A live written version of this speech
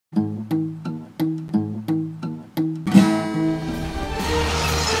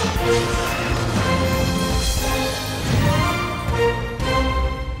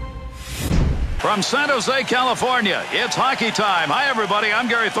From San Jose, California, it's hockey time. Hi, everybody. I'm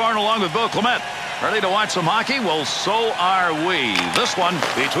Gary Thorne along with Bill Clement. Ready to watch some hockey? Well, so are we. This one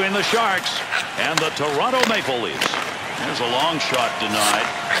between the Sharks and the Toronto Maple Leafs. There's a long shot denied.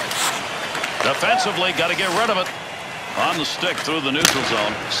 Defensively, got to get rid of it. On the stick through the neutral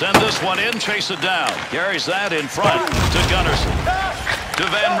zone. Send this one in, chase it down. Carries that in front to Gunnarsson. To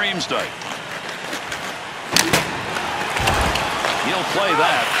Van Riemsdyk. He'll play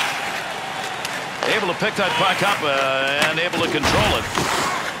that. Able to pick that puck up and able to control it.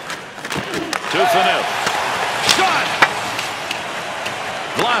 To Phaneuf. Shot!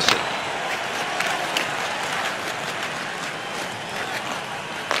 Glossy.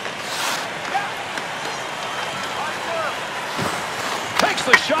 Takes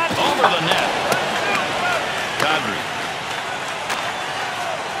the shot over the net. Kadri.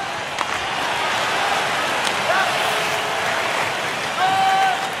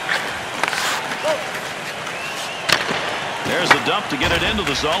 There's a dump to get it into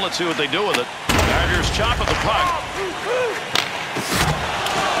the zone. Let's see what they do with it. Gardner's chop at the puck.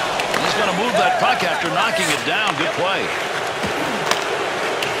 He's going to move that puck after knocking it down. Good play.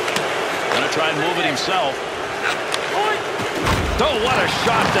 Going to try and move it himself. Oh, what a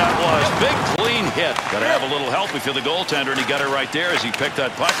shot that was. Big, clean hit. Got to have a little help if you're the goaltender, and he got it right there as he picked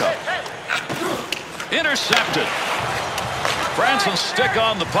that puck up. Intercepted. Franson stick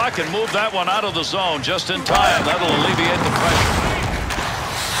on the puck and move that one out of the zone just in time. That'll alleviate the pressure.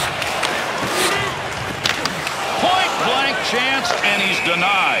 Point blank chance, and he's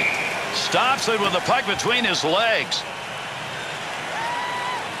denied. Stops it with the puck between his legs.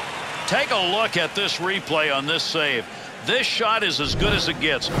 Take a look at this replay on this save. This shot is as good as it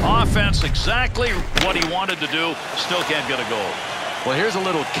gets. Offense, exactly what he wanted to do. Still can't get a goal. Well, here's a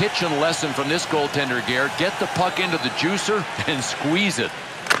little kitchen lesson from this goaltender, Garrett. Get the puck into the juicer and squeeze it.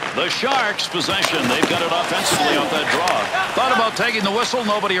 The Sharks' possession. They've got it offensively off that draw. Thought about taking the whistle.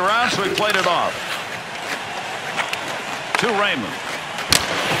 Nobody around, so he played it off. To Raymond.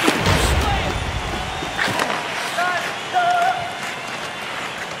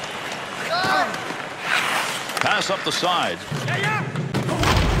 Pass up the side.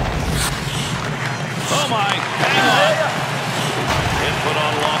 Oh, my. Hang on. Hit put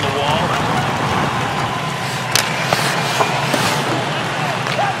on along the wall.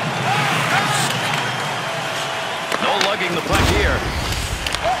 No lugging the puck here.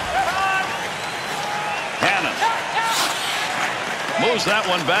 Hannon. Moves that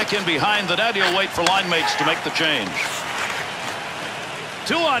one back in behind the net. He'll wait for line mates to make the change.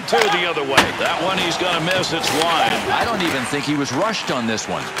 2-on-2 the other way. That one he's going to miss. It's wide. I don't even think he was rushed on this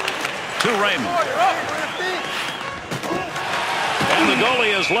one. To Raymond. And the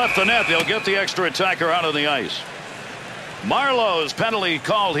goalie has left the net. They'll get the extra attacker out of the ice. Marlowe's penalty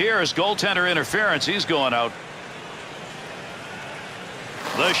called here as goaltender interference. He's going out.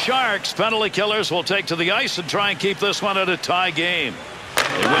 The Sharks, penalty killers, will take to the ice and try and keep this one at a tie game.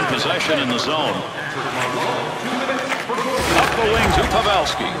 They win possession in the zone. Up the wing to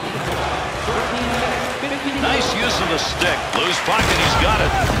Pavelski. Nice use of the stick. Loose puck, and he's got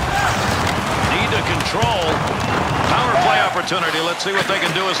it. Need to control. Power play opportunity. Let's see what they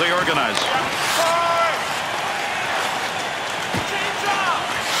can do as they organize.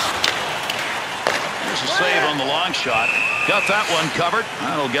 There's a save on the long shot. Got that one covered.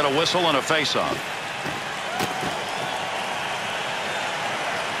 That'll get a whistle and a face-off.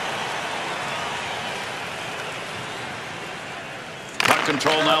 Puck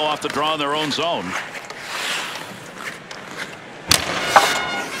control now off the draw in their own zone.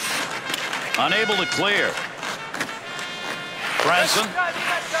 Unable to clear. Franson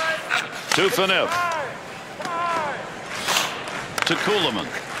to Phaneuf. To Kuhlman.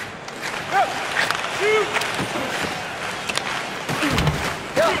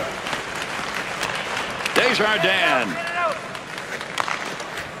 Desjardins.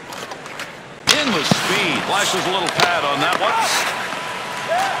 In with speed. Flashes a little pad on that one.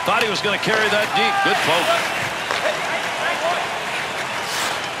 Thought he was going to carry that deep. Good poke.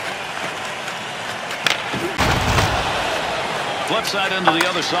 Flips that into the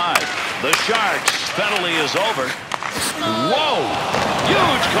other side. The Sharks' penalty is over. Whoa!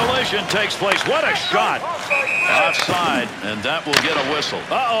 Huge collision takes place. What a shot! Offside, and that will get a whistle.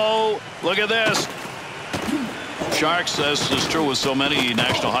 Uh-oh! Look at this. Sharks, as is true with so many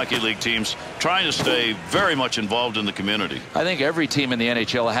National Hockey League teams, trying to stay very much involved in the community. I think every team in the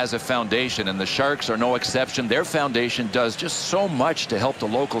NHL has a foundation, and the Sharks are no exception. Their foundation does just so much to help the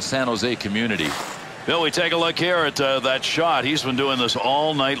local San Jose community. Bill, we take a look here at that shot. He's been doing this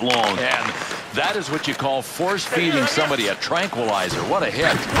all night long. And that is what you call force-feeding somebody a tranquilizer. What a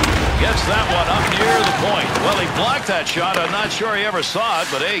hit. Gets that one up near the point. Well, he blocked that shot. I'm not sure he ever saw it,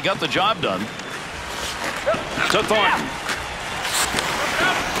 but hey, he got the job done. To Thornton.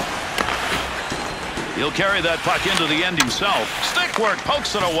 He'll carry that puck into the end himself. Stick work,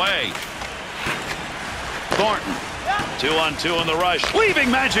 pokes it away. Thornton. 2-on-2 in the rush. Leaving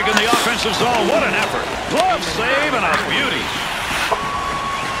magic in the offensive zone. What an effort. Glove save and a beauty.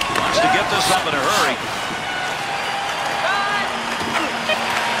 Wants to get this up in a hurry.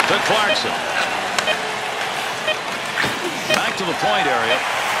 To Clarkson. Back to the point area.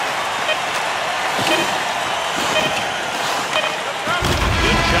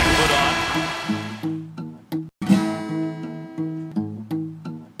 Good check put on.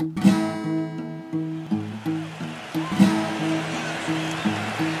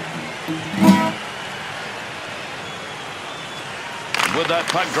 With that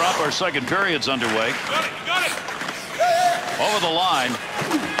puck drop, our second period's underway. Got it. Over the line.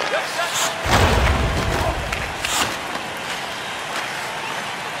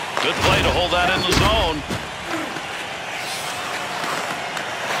 Good play to hold that in the zone.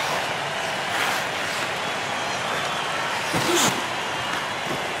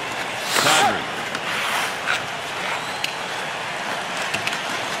 Kadri.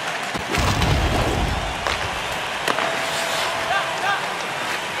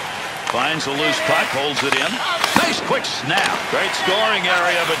 Finds a loose puck, holds it in. Nice quick snap. Great scoring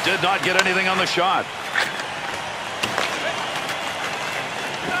area, but did not get anything on the shot.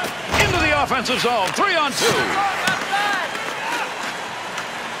 Into the offensive zone. 3-on-2.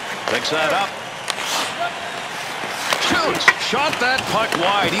 Picks that up. Shoots. Shot that puck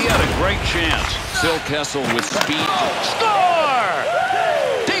wide. He had a great chance. Phil Kessel with speed. Score!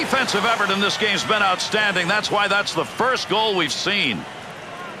 Defensive effort in this game's been outstanding. That's why that's the first goal we've seen.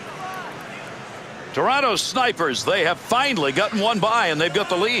 Toronto Snipers, they have finally gotten one by, and they've got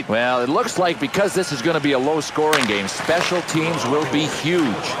the lead. Well, it looks like because this is going to be a low-scoring game, special teams will be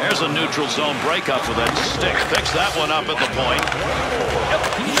huge. There's a neutral zone breakup with that stick. Picks that one up at the point.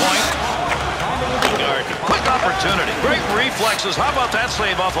 Point. Gardner. Quick opportunity. Great reflexes. How about that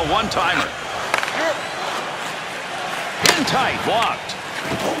save off a one-timer? In tight. Blocked.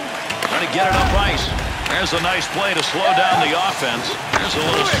 Trying to get it up ice. There's a nice play to slow down the offense. There's a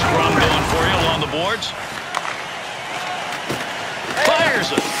little scrum going for you along the boards.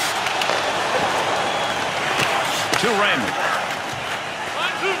 Fires it. To Raymond.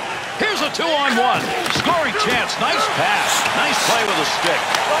 Here's a 2-on-1. Scoring chance. Nice pass. Nice play with a stick.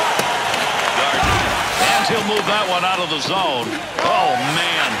 Gardner. And he'll move that one out of the zone. Oh,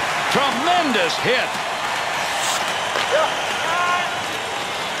 man. Tremendous hit.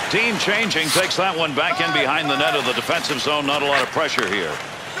 Team changing, takes that one back in behind the net of the defensive zone. Not a lot of pressure here.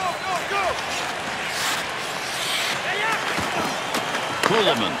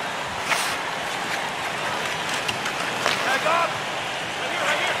 Kuhlman.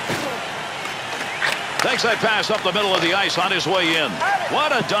 Takes that pass up the middle of the ice on his way in.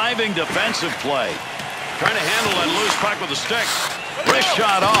 What a diving defensive play. Trying to handle that loose puck with a stick. Wrist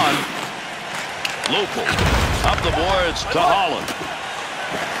shot on. Lupul. Up the boards to Holland.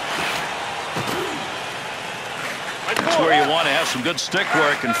 That's where you want to have some good stick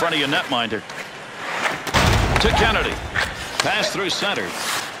work in front of your netminder. To Kennedy. Pass through center.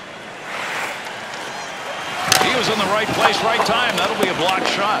 He was in the right place, right time. That'll be a blocked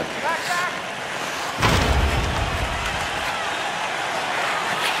shot.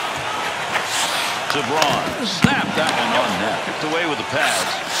 To Braun. Snap that one on net. Picked away with the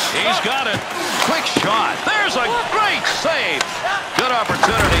pads. He's got it. Quick shot. There's a great save. Good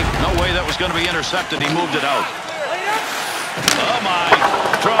opportunity. No way that was going to be intercepted. He moved it out. Oh, my.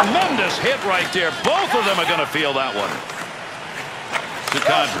 Tremendous hit right there. Both of them are going to feel that one. To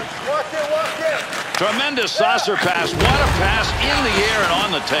Kadri. Tremendous saucer pass. What a pass in the air and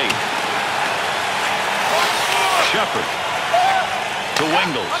on the tape. Shepard. To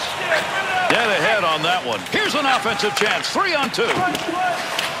Wingles. Dead ahead on that one. Here's an offensive chance. 3-on-2.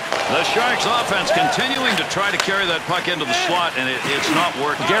 The Sharks offense continuing to try to carry that puck into the slot, and it's not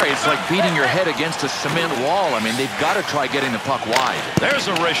working. Gary, it's like beating your head against a cement wall. I mean, they've got to try getting the puck wide. There's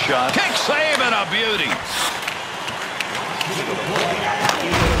a wrist shot. Kick save and a beauty.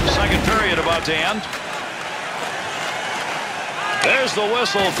 Second period about to end. There's the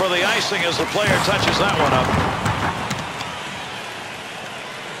whistle for the icing as the player touches that one up.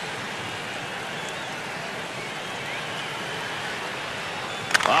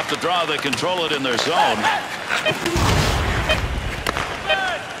 Off the draw, they control it in their zone.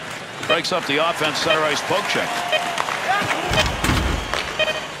 Breaks up the offense, center ice poke check.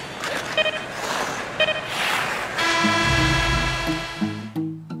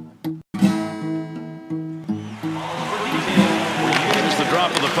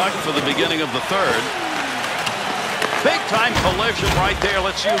 drop of the puck for the beginning of the third. Big-time collision right there.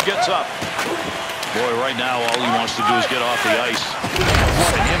 Let's see who gets up. Boy, right now, all he wants to do is get off the ice.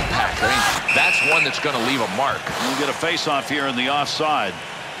 What an impact. I mean, that's one that's going to leave a mark. We'll get a face-off here in the offside.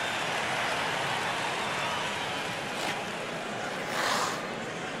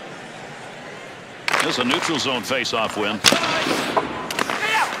 This is a neutral zone face-off win.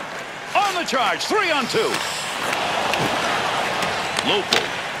 On the charge, 3-on-2. Lupul.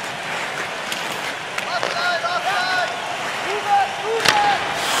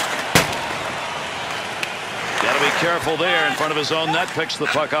 Got to be careful there in front of his own net. Picks the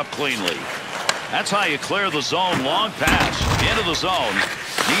puck up cleanly. That's how you clear the zone. Long pass into the zone.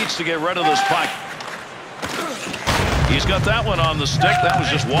 Needs to get rid of this puck. He's got that one on the stick. That was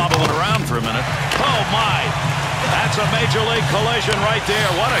just wobbling around for a minute. Oh, my. That's a major league collision right there.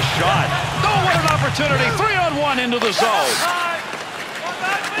 What a shot. Oh, what an opportunity. 3-on-1 into the zone.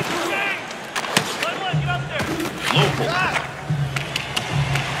 Lupul.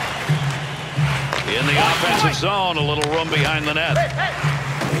 In the offensive zone, a little room behind the net.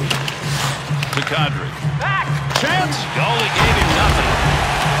 To Kadri. Chance. Goalie gave him nothing.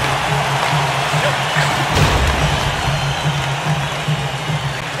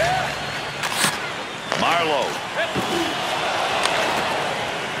 Marlowe.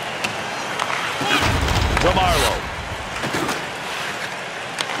 To Marlowe.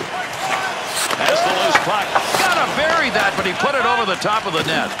 Has the loose puck. Gotta bury that, but he put it over the top of the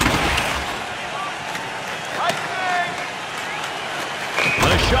net.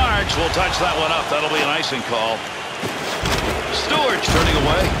 The Sharks will touch that one up. That'll be an icing call. Stewart's turning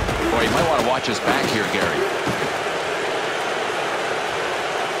away. Boy, you might want to watch his back here, Gary.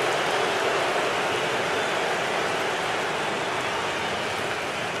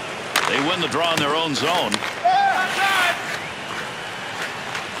 They win the draw in their own zone.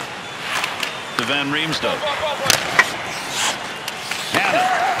 To Van Riemsdyk. Hannon.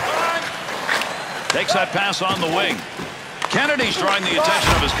 Takes that pass on the wing. Kennedy's drawing the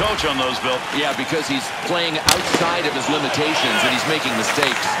attention of his coach on those, Bill. Yeah, because he's playing outside of his limitations and he's making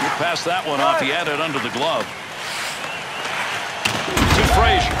mistakes. He passed that one off. He had it under the glove. To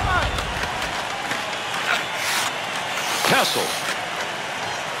Frazier. Kessel.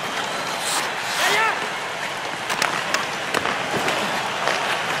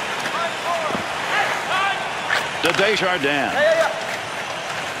 To Desjardins.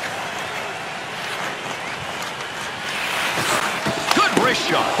 Good wrist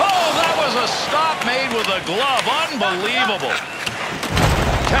shot. Oh, that was a stop made with a glove. Unbelievable.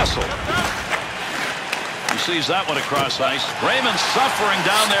 Kessel. He sees that one across ice. Raymond's suffering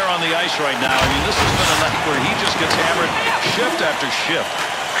down there on the ice right now. I mean, this has been a night where he just gets hammered shift after shift.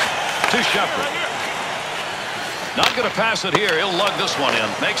 To Shepherd. Not going to pass it here. He'll lug this one in.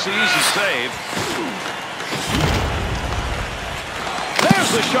 Makes the easy save.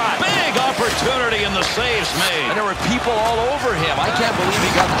 There's the shot. Big opportunity and the saves made. And there were people all over him. I can't believe he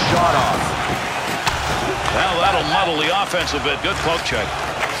got the shot off. Well, that'll muddle the offense a bit. Good poke check.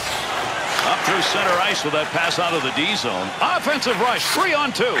 Up through center ice with that pass out of the D zone. Offensive rush.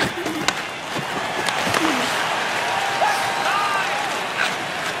 3-on-2.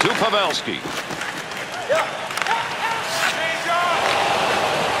 To Pavelski.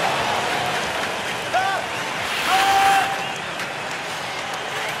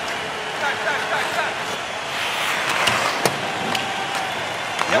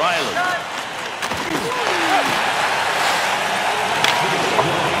 Riley.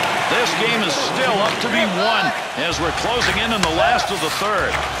 This game is still up to be won as we're closing in the last of the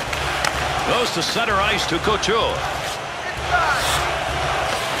third. Goes to center ice to Couture.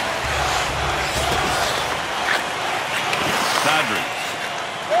 Kadri.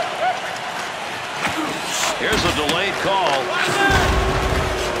 Here's a delayed call.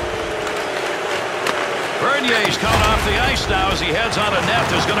 Bernier's coming off the ice now as he heads on a net.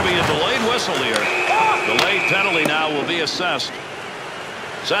 There's going to be a delayed whistle here. Delayed penalty now will be assessed.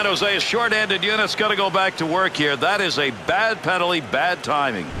 San Jose's short-handed unit's got to go back to work here. That is a bad penalty, bad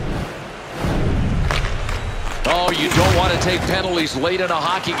timing. Oh, you don't want to take penalties late in a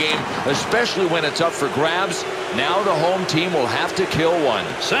hockey game, especially when it's up for grabs. Now the home team will have to kill one.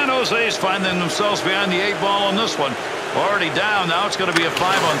 San Jose's finding themselves behind the 8 ball on this one. Already down. Now it's going to be a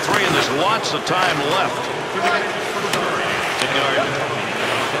 5-on-3, and there's lots of time left.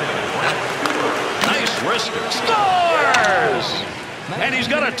 Nice wrister. Scores! And he's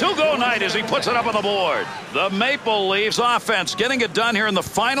got a 2-goal night as he puts it up on the board. The Maple Leafs offense getting it done here in the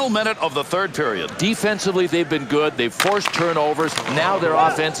final minute of the third period. Defensively, they've been good. They've forced turnovers. Now their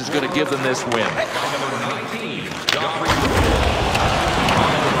offense is going to give them this win.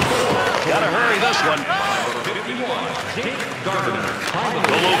 Got to hurry this one.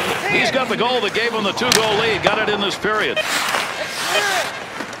 He's got the goal that gave him the 2-goal lead. Got it in this period.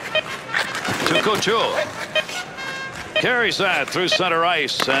 To Couture. Carries that through center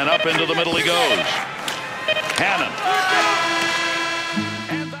ice and up into the middle he goes. Cannon.